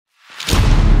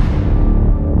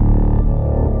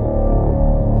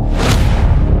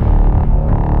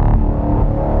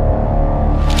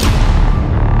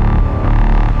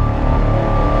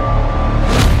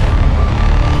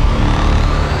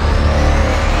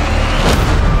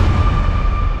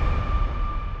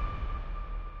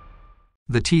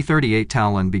The T-38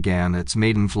 Talon began its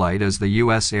maiden flight as the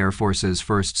U.S. Air Force's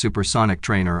first supersonic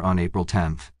trainer on April 10,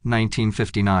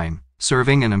 1959,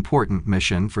 serving an important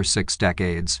mission for 6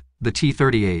 decades. The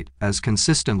T-38 has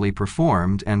consistently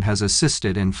performed and has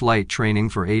assisted in flight training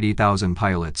for 80,000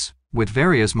 pilots. With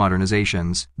various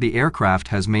modernizations, the aircraft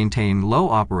has maintained low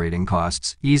operating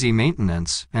costs, easy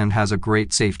maintenance, and has a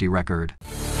great safety record.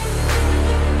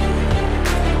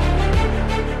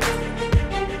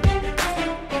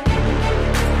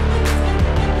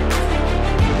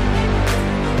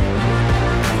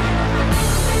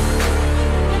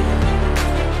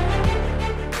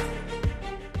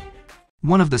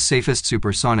 One of the safest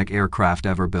supersonic aircraft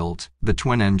ever built, the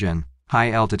twin-engine,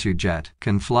 high-altitude jet,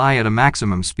 can fly at a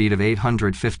maximum speed of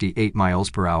 858 miles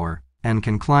per hour, and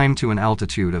can climb to an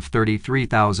altitude of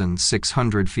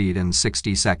 33,600 feet in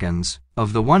 60 seconds.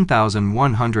 Of the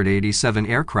 1,187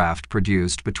 aircraft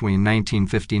produced between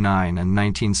 1959 and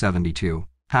 1972,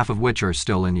 half of which are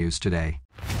still in use today.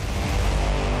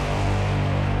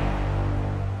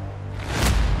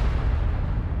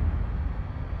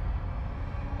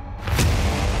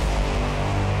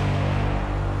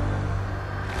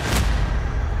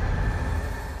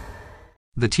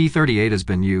 The T-38 has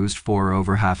been used for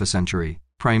over half a century,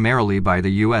 primarily by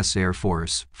the U.S. Air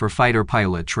Force, for fighter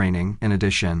pilot training. In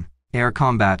addition, Air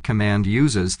Combat Command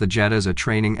uses the jet as a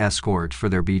training escort for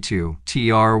their B-2,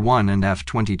 TR-1 and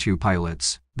F-22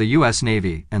 pilots. The U.S.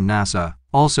 Navy and NASA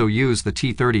also use the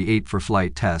T-38 for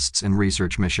flight tests and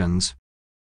research missions.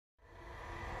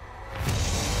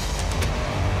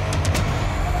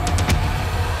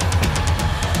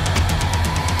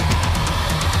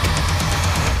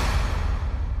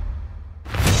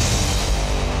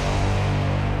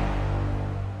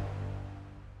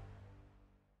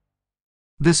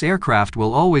 This aircraft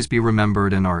will always be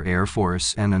remembered in our Air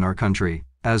Force and in our country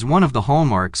as one of the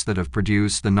hallmarks that have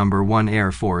produced the #1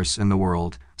 Air Force in the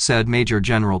world, said Major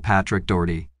General Patrick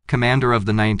Doherty, commander of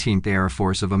the 19th Air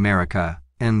Force of America,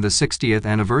 in the 60th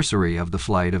anniversary of the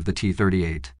flight of the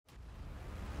T-38.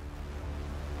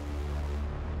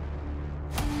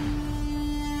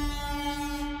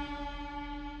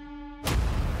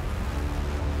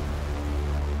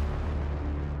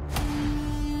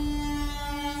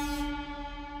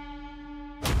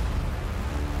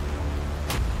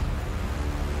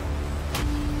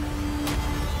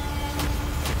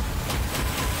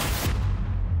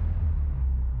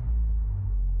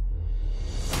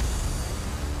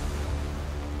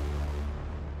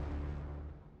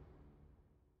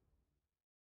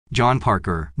 John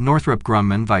Parker, Northrop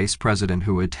Grumman vice president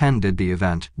who attended the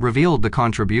event, revealed the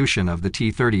contribution of the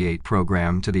T-38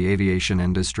 program to the aviation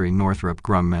industry. Northrop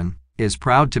Grumman is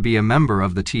proud to be a member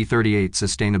of the T-38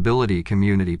 sustainability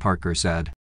community, Parker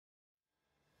said.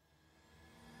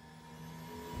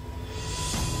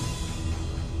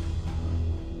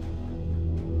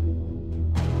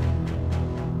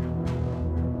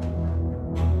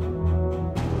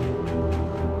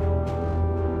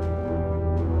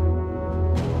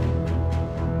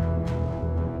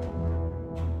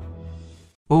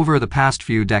 Over the past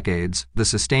few decades, the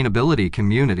sustainability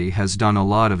community has done a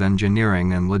lot of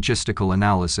engineering and logistical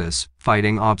analysis,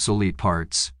 finding obsolete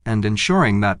parts, and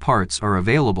ensuring that parts are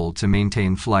available to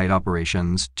maintain flight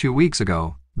operations. 2 weeks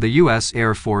ago, the U.S.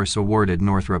 Air Force awarded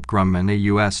Northrop Grumman a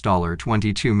US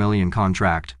 $22 million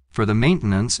contract for the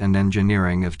maintenance and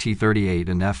engineering of T-38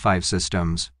 and F-5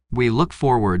 systems. We look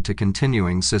forward to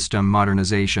continuing system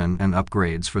modernization and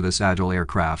upgrades for this agile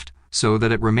aircraft, so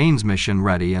that it remains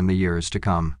mission-ready in the years to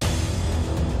come.